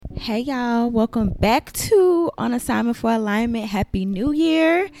Hey y'all, welcome back to On Assignment for Alignment. Happy New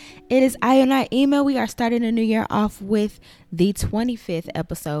Year. It is Email. We are starting the new year off with the 25th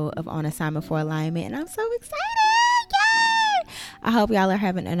episode of On Assignment for Alignment, and I'm so excited. Yay! I hope y'all are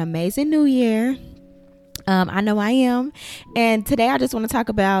having an amazing new year. I know I am. And today I just want to talk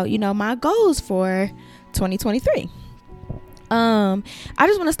about, my goals for 2023. I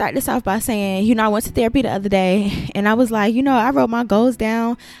just want to start this off by saying, I went to therapy the other day and I was like, I wrote my goals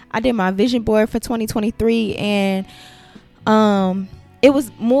down. I did my vision board for 2023 and, it was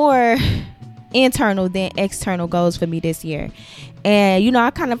more internal than external goals for me this year. And,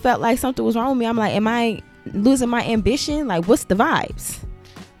 I kind of felt like something was wrong with me. I'm like, am I losing my ambition? Like, what's the vibes?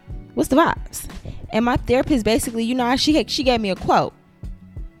 And my therapist basically, she gave me a quote.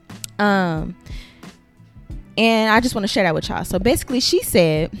 And I just want to share that with y'all. So basically she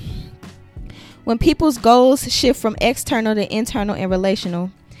said, when people's goals shift from external to internal and relational,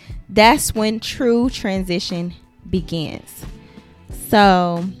 that's when true transition begins.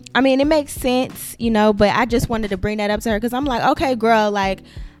 So, it makes sense, but I just wanted to bring that up to her because I'm like, okay, girl, like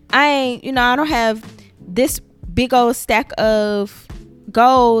I don't have this big old stack of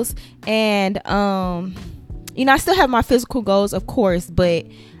goals and, I still have my physical goals, of course, but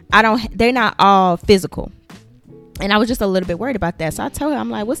they're not all physical. And I was just a little bit worried about that. So I told her,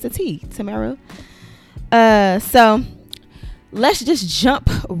 I'm like, what's the tea, Tamara? So let's just jump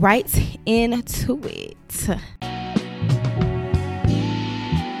right into it.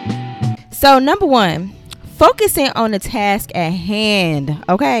 So number one, focusing on the task at hand.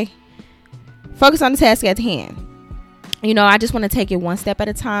 Okay. Focus on the task at hand. I just want to take it one step at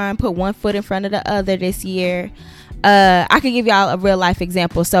a time, put one foot in front of the other this year. I could give y'all a real life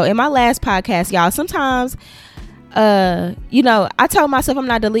example. So in my last podcast, y'all, sometimes I told myself I'm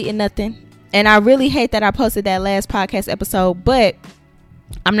not deleting nothing, and I really hate that I posted that last podcast episode, but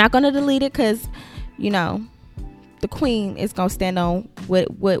I'm not going to delete it because the queen is going to stand on what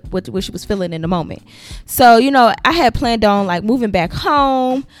she was feeling in the moment. So I had planned on like moving back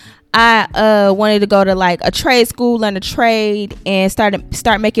home. I wanted to go to like a trade school, learn a trade, and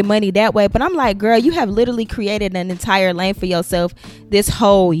start making money that way. But I'm like, girl, you have literally created an entire lane for yourself this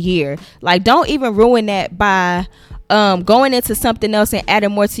whole year. Like, don't even ruin that by going into something else and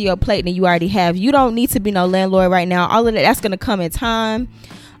adding more to your plate than you already have. You don't need to be no landlord right now. All of that's gonna come in time.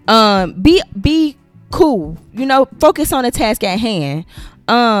 Be cool. Focus on the task at hand.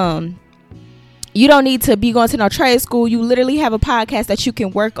 You don't need to be going to no trade school. You literally have a podcast that you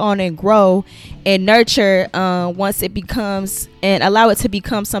can work on and grow and nurture once it becomes, and allow it to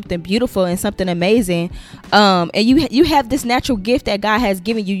become something beautiful and something amazing. And you have this natural gift that God has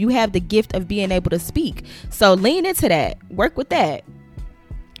given you. You have the gift of being able to speak. So lean into that. Work with that.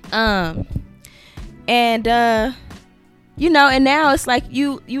 And now it's like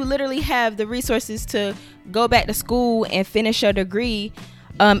you literally have the resources to go back to school and finish your degree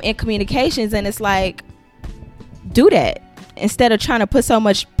in communications, and it's like, do that instead of trying to put so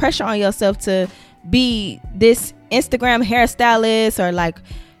much pressure on yourself to be this Instagram hairstylist or like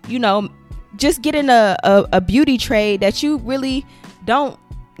just get in a beauty trade that you really don't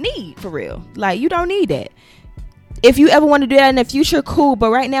need for real. Like, you don't need that. If you ever want to do that in the future, cool,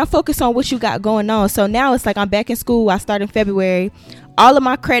 but right now focus on what you got going on. So now it's like I'm back in school. I started in February. All of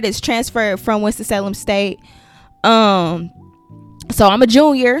my credits transferred from Winston-Salem State. So I'm a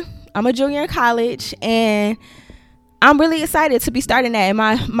junior in college, and I'm really excited to be starting that. And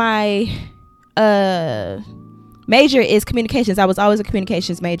my major is communications. I was always a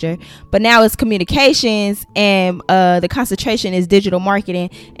communications major, but now it's communications, and the concentration is digital marketing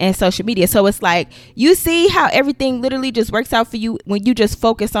and social media. So it's like, you see how everything literally just works out for you when you just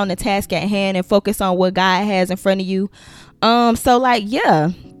focus on the task at hand and focus on what God has in front of you. So like,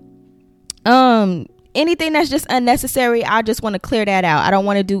 yeah. Anything that's just unnecessary, I just want to clear that out. I don't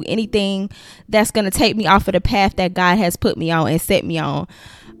want to do anything that's going to take me off of the path that God has put me on and set me on.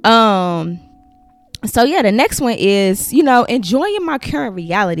 So yeah, the next one is, enjoying my current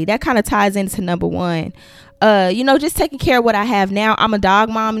reality. That kind of ties into number one. Just taking care of what I have now. I'm a dog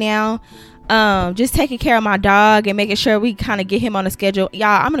mom now. Just taking care of my dog and making sure we kind of get him on a schedule.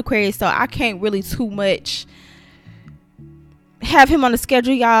 Y'all, I'm an Aquarius, so I can't really too much have him on the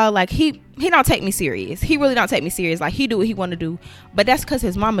schedule, y'all. Like, he don't take me serious. He really don't take me serious. Like, he do what he want to do, but that's because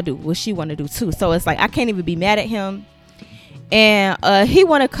his mama do what she want to do too. So it's like, I can't even be mad at him. And he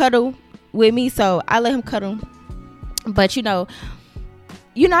want to cuddle with me, so I let him cuddle. But I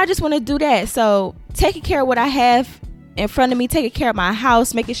just want to do that. So taking care of what I have in front of me, taking care of my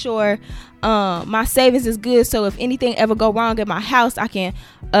house, making sure my savings is good, so if anything ever go wrong in my house, I can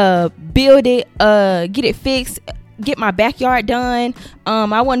build it, get it fixed. get my backyard done.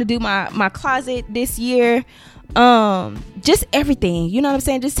 I want to do my closet this year. Just everything, you know what I'm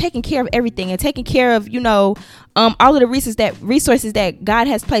saying? Just taking care of everything and taking care of, all of the resources that God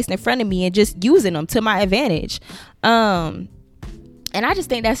has placed in front of me and just using them to my advantage. And I just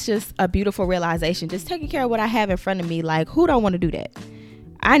think that's just a beautiful realization. Just taking care of what I have in front of me. Like, who don't want to do that?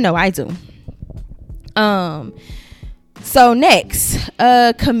 I know I do. So next,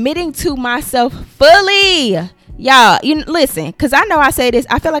 committing to myself fully. Y'all, listen, because I know I say this.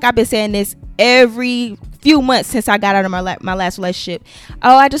 I feel like I've been saying this every few months since I got out of my last relationship.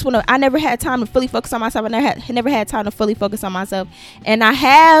 I never had time to fully focus on myself. I never had time to fully focus on myself. And I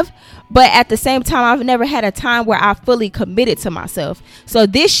have, but at the same time, I've never had a time where I fully committed to myself. So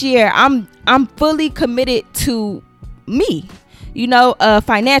this year, I'm fully committed to me.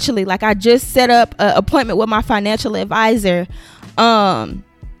 Financially, like I just set up an appointment with my financial advisor.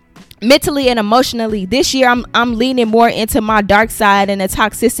 Mentally and emotionally, this year I'm leaning more into my dark side and the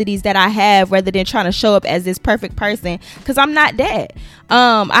toxicities that I have, rather than trying to show up as this perfect person, because I'm not that.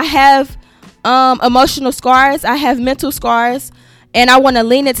 I have emotional scars, I have mental scars, and I want to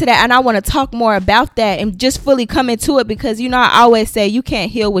lean into that, and I want to talk more about that and just fully come into it, because I always say you can't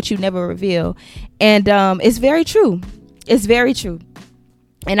heal what you never reveal, and it's very true. It's very true.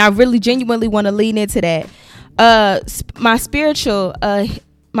 And I really genuinely want to lean into that. My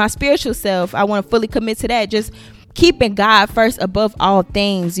spiritual self, I want to fully commit to that. Just keeping God first above all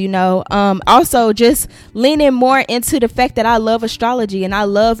things, also just leaning more into the fact that I love astrology and I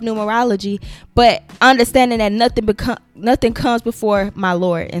love numerology, but understanding that nothing comes before my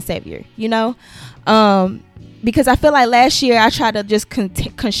Lord and Savior, because I feel like last year I tried to just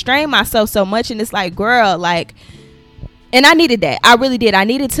constrain myself so much, and it's like, girl, like, and I needed that. I really did. I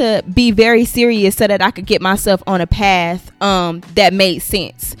needed to be very serious so that I could get myself on a path that made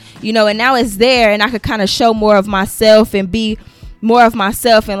sense. And now it's there, and I could kind of show more of myself and be more of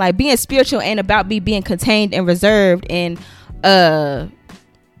myself. And like, being spiritual ain't about me being contained and reserved and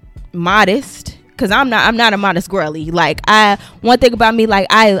modest, because I'm not a modest girly. Like, one thing about me, like,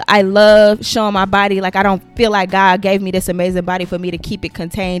 I love showing my body. Like, I don't feel like God gave me this amazing body for me to keep it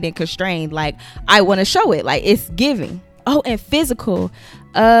contained and constrained. Like, I want to show it. Like, it's giving. Oh, and physical,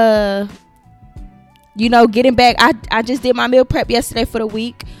 getting back. I just did my meal prep yesterday for the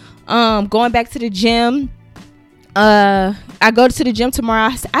week. Going back to the gym. I go to the gym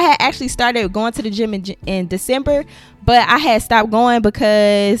tomorrow. I had actually started going to the gym in December, but I had stopped going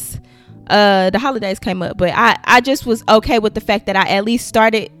because the holidays came up. But I just was okay with the fact that I at least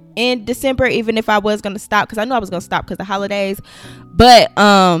started in December, even if I was going to stop, because I knew I was going to stop because of the holidays. But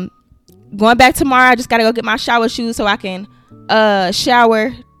going back tomorrow, I just gotta go get my shower shoes so I can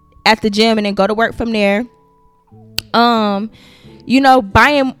shower at the gym and then go to work from there. Buying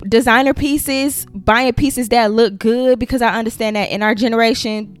designer pieces, buying pieces that look good, because I understand that in our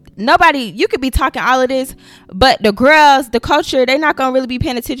generation, you could be talking all of this, but the girls, the culture, they're not gonna really be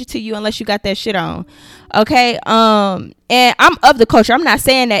paying attention to you unless you got that shit on. Okay. And I'm of the culture. I'm not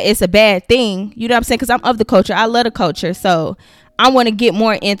saying that it's a bad thing, you know what I'm saying, because I'm of the culture. I love the culture, so I want to get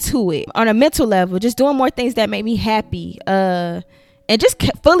more into it on a mental level, just doing more things that make me happy, and just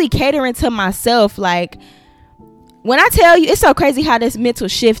fully catering to myself. Like, when I tell you, it's so crazy how this mental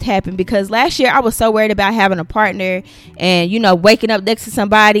shift happened, because last year I was so worried about having a partner and, waking up next to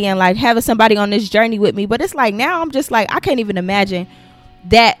somebody and like having somebody on this journey with me. But it's like, now I'm just like, I can't even imagine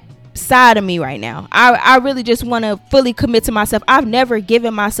that side of me right now. I really just want to fully commit to myself. I've never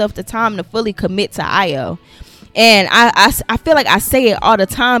given myself the time to fully commit to Io. And I feel like I say it all the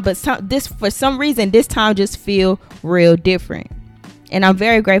time, but for some reason, this time just feel real different. And I'm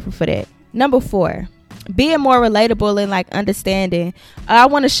very grateful for that. Number 4, being more relatable and like understanding. I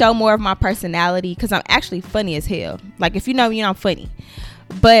want to show more of my personality, because I'm actually funny as hell. Like, if you know me, I'm funny.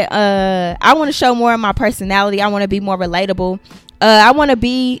 But I want to show more of my personality. I want to be more relatable. I want to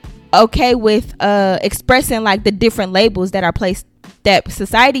be okay with expressing like the different labels that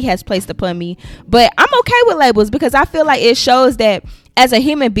society has placed upon me. But I'm okay with labels, because I feel like it shows that as a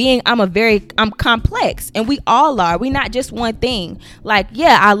human being, I'm complex, and we all are. We're not just one thing. Like,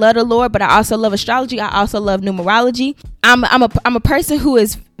 yeah, I love the Lord, but I also love astrology. I also love numerology. I'm a person who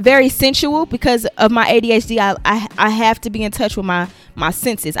is very sensual because of my ADHD. I have to be in touch with my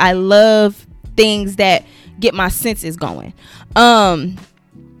senses. I love things that get my senses going.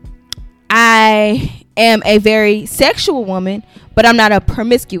 I am a very sexual woman, but I'm not a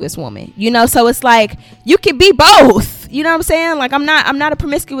promiscuous woman, so it's like, you can be both, you know what I'm saying? Like, I'm not a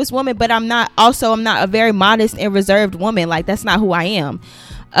promiscuous woman, but I'm not a very modest and reserved woman. Like, that's not who I am.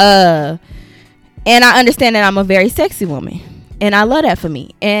 And I understand that I'm a very sexy woman, and I love that for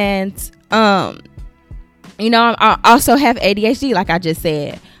me. And You know, I also have ADHD, like I just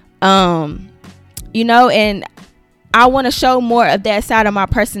said. You know, and I want to show more of that side of my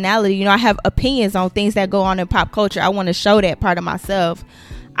personality. You know, I have opinions on things that go on in pop culture. I want to show that part of myself.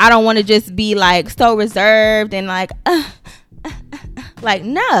 I don't want to just be like so reserved and like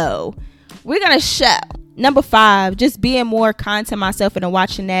no, we're going to show. Number 5, just being more kind to myself and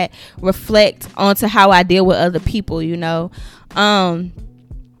watching that reflect onto how I deal with other people, you know.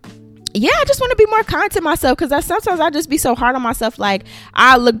 Yeah, I just want to be more kind to myself, because sometimes I just be so hard on myself. Like,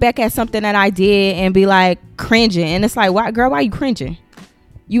 I look back at something that I did and be like cringing, and it's like, why, girl, why you cringing?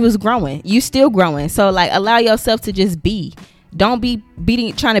 You was growing, you still growing. So like, allow yourself to just be. Don't be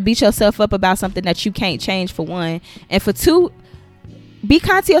trying to beat yourself up about something that you can't change, for one, and for two, be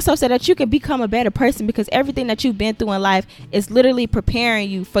kind to yourself so that you can become a better person, because everything that you've been through in life is literally preparing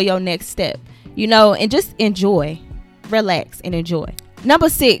you for your next step, you know. And just enjoy, relax and enjoy. Number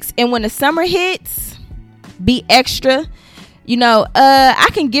 6, and when the summer hits, be extra. You know, I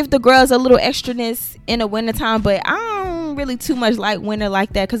can give the girls a little extraness in the wintertime, but I don't really too much like winter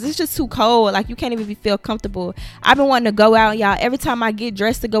like that, because it's just too cold. Like, you can't even feel comfortable. I've been wanting to go out, y'all. Every time I get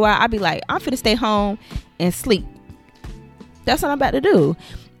dressed to go out, I be like, I'm finna stay home and sleep. That's what I'm about to do.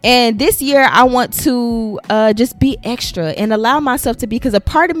 And this year I want to just be extra and allow myself to be, because a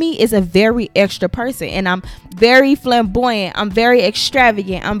part of me is a very extra person, and I'm very flamboyant, I'm very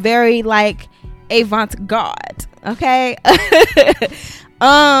extravagant, I'm very like avant-garde, okay? And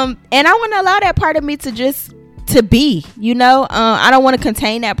I want to allow that part of me to be, you know. I don't want to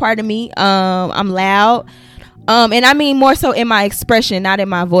contain that part of me. I'm loud, and I mean more so in my expression, not in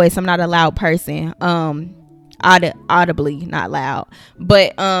my voice. I'm not a loud person. Audibly not loud,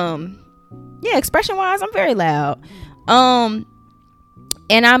 but yeah, expression wise, I'm very loud, and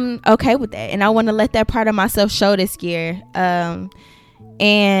I'm okay with that, and I want to let that part of myself show this year, and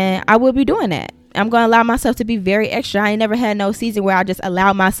I will be doing that. I'm gonna allow myself to be very extra. I ain't never had no season where I just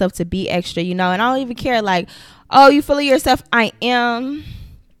allow myself to be extra, you know. And I don't even care, like, oh, you full of yourself. I am.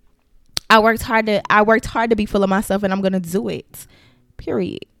 I worked hard to be full of myself, and I'm gonna do it,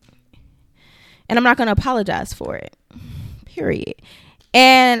 period. And I'm not going to apologize for it, period.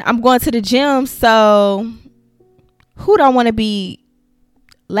 And I'm going to the gym, so who don't want to be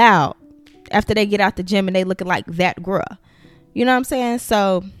loud after they get out the gym and they looking like that girl? You know what I'm saying?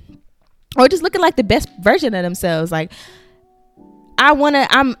 So, or just looking like the best version of themselves. Like, I'm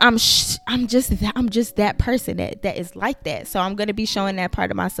just that person that is like that. So I'm going to be showing that part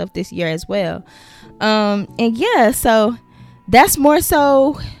of myself this year as well. And yeah, so that's more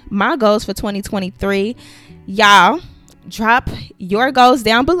so my goals for 2023. Y'all, drop your goals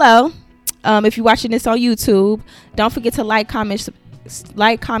down below. If you're watching this on YouTube, don't forget to like, comment,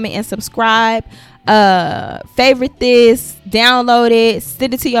 and subscribe. Favorite this, download it,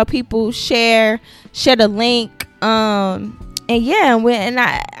 send it to your people, share the link. And yeah, and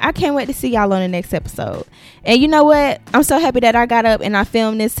I can't wait to see y'all on the next episode. And you know what? I'm so happy that I got up and I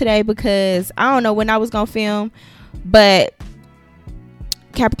filmed this today, because I don't know when I was gonna film, but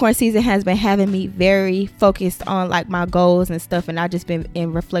Capricorn season has been having me very focused on like my goals and stuff, and I just been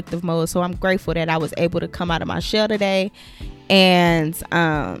in reflective mode. So I'm grateful that I was able to come out of my shell today and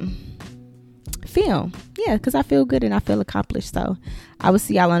film. Yeah, because I feel good and I feel accomplished. So I will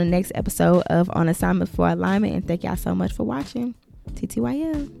see y'all on the next episode of On Assignment for Alignment, and thank y'all so much for watching.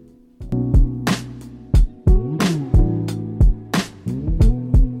 TTYL.